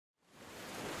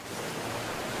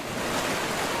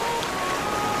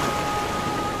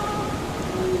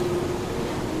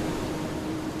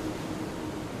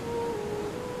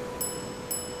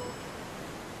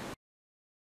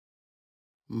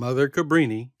Mother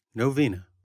Cabrini, Novena.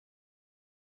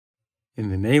 In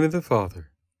the name of the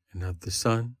Father, and of the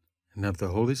Son, and of the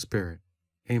Holy Spirit.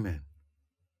 Amen.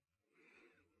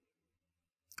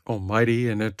 Almighty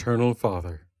and eternal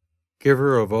Father,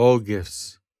 giver of all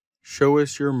gifts, show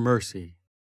us your mercy,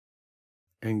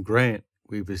 and grant,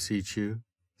 we beseech you,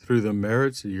 through the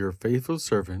merits of your faithful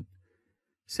servant,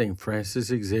 St. Francis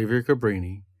Xavier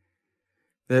Cabrini,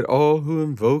 that all who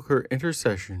invoke her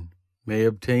intercession may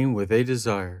obtain what they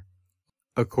desire,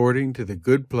 according to the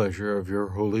good pleasure of your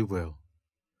holy will.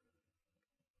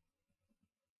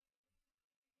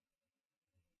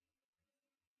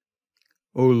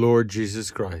 O Lord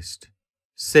Jesus Christ,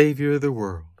 Savior of the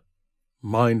world,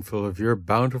 mindful of your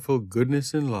bountiful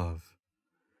goodness and love,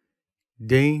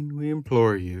 deign, we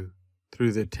implore you,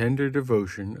 through the tender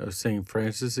devotion of St.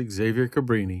 Francis Xavier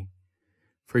Cabrini,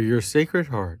 for your Sacred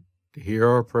Heart to hear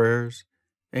our prayers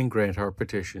and grant our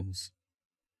petitions.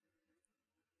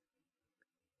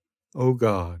 O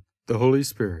God, the Holy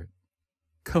Spirit,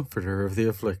 Comforter of the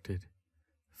afflicted,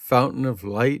 Fountain of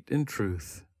light and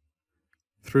truth,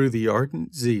 through the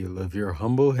ardent zeal of your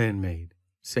humble handmaid,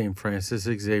 St. Francis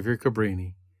Xavier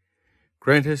Cabrini,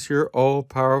 grant us your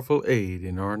all-powerful aid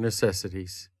in our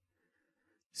necessities.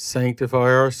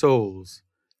 Sanctify our souls,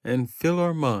 and fill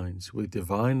our minds with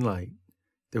divine light,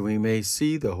 that we may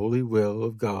see the holy will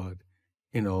of God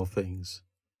in all things.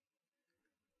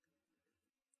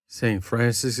 St.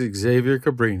 Francis Xavier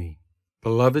Cabrini,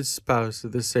 beloved spouse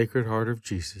of the Sacred Heart of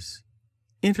Jesus,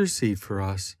 intercede for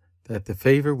us that the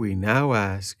favor we now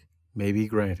ask may be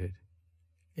granted.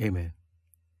 Amen.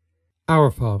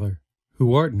 Our Father,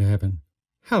 who art in heaven,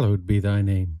 hallowed be thy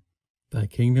name. Thy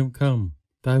kingdom come,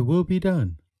 thy will be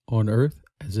done, on earth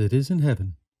as it is in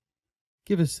heaven.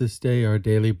 Give us this day our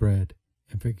daily bread,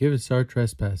 and forgive us our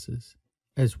trespasses,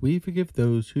 as we forgive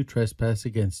those who trespass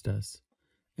against us.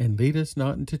 And lead us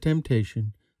not into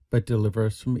temptation, but deliver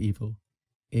us from evil.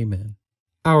 Amen.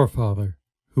 Our Father,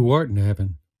 who art in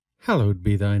heaven, hallowed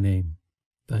be thy name.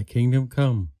 Thy kingdom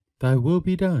come, thy will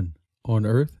be done, on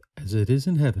earth as it is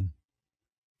in heaven.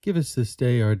 Give us this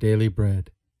day our daily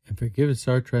bread, and forgive us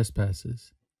our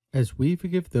trespasses, as we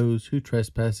forgive those who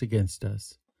trespass against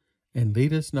us. And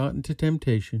lead us not into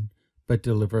temptation, but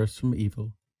deliver us from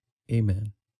evil.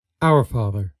 Amen. Our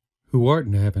Father, who art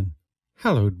in heaven,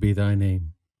 hallowed be thy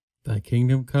name. Thy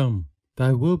kingdom come,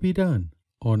 thy will be done,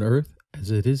 on earth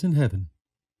as it is in heaven.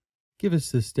 Give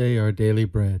us this day our daily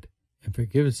bread, and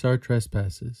forgive us our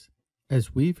trespasses,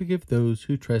 as we forgive those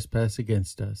who trespass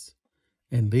against us.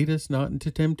 And lead us not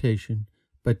into temptation,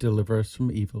 but deliver us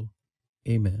from evil.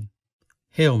 Amen.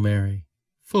 Hail Mary,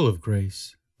 full of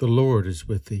grace, the Lord is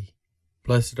with thee.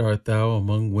 Blessed art thou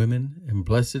among women, and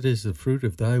blessed is the fruit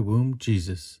of thy womb,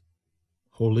 Jesus.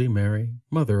 Holy Mary,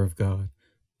 Mother of God,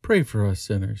 pray for us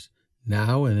sinners,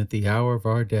 now and at the hour of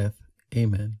our death.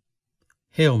 Amen.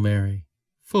 Hail Mary,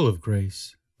 full of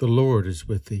grace, the Lord is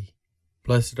with thee.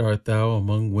 Blessed art thou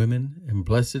among women, and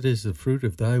blessed is the fruit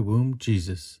of thy womb,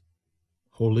 Jesus.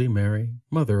 Holy Mary,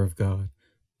 Mother of God,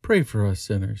 pray for us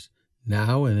sinners,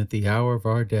 now and at the hour of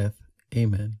our death.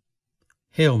 Amen.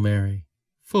 Hail Mary,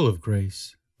 full of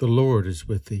grace, the Lord is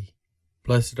with thee.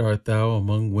 Blessed art thou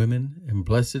among women, and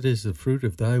blessed is the fruit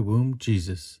of thy womb,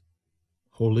 Jesus.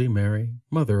 Holy Mary,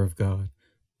 Mother of God,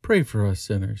 pray for us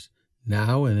sinners,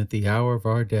 now and at the hour of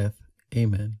our death.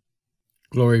 Amen.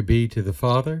 Glory be to the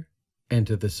Father, and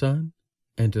to the Son,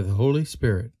 and to the Holy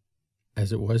Spirit,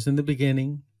 as it was in the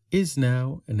beginning, is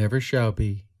now, and ever shall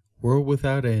be, world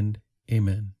without end.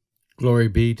 Amen. Glory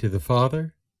be to the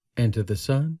Father, and to the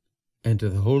Son, and to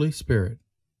the Holy Spirit,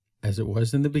 as it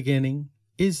was in the beginning,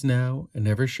 is now, and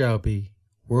ever shall be,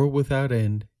 world without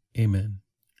end. Amen.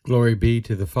 Glory be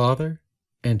to the Father,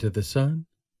 and to the Son,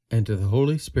 and to the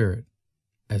Holy Spirit,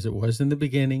 as it was in the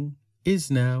beginning, is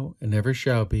now, and ever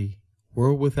shall be,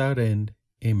 world without end.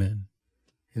 Amen.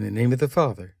 In the name of the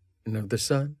Father, and of the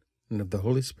Son, and of the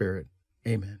Holy Spirit.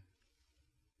 Amen.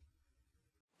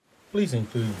 Please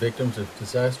include victims of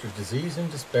disaster, disease,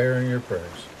 and despair in your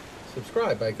prayers.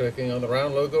 Subscribe by clicking on the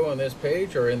round logo on this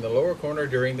page or in the lower corner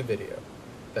during the video.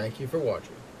 Thank you for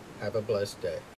watching. Have a blessed day.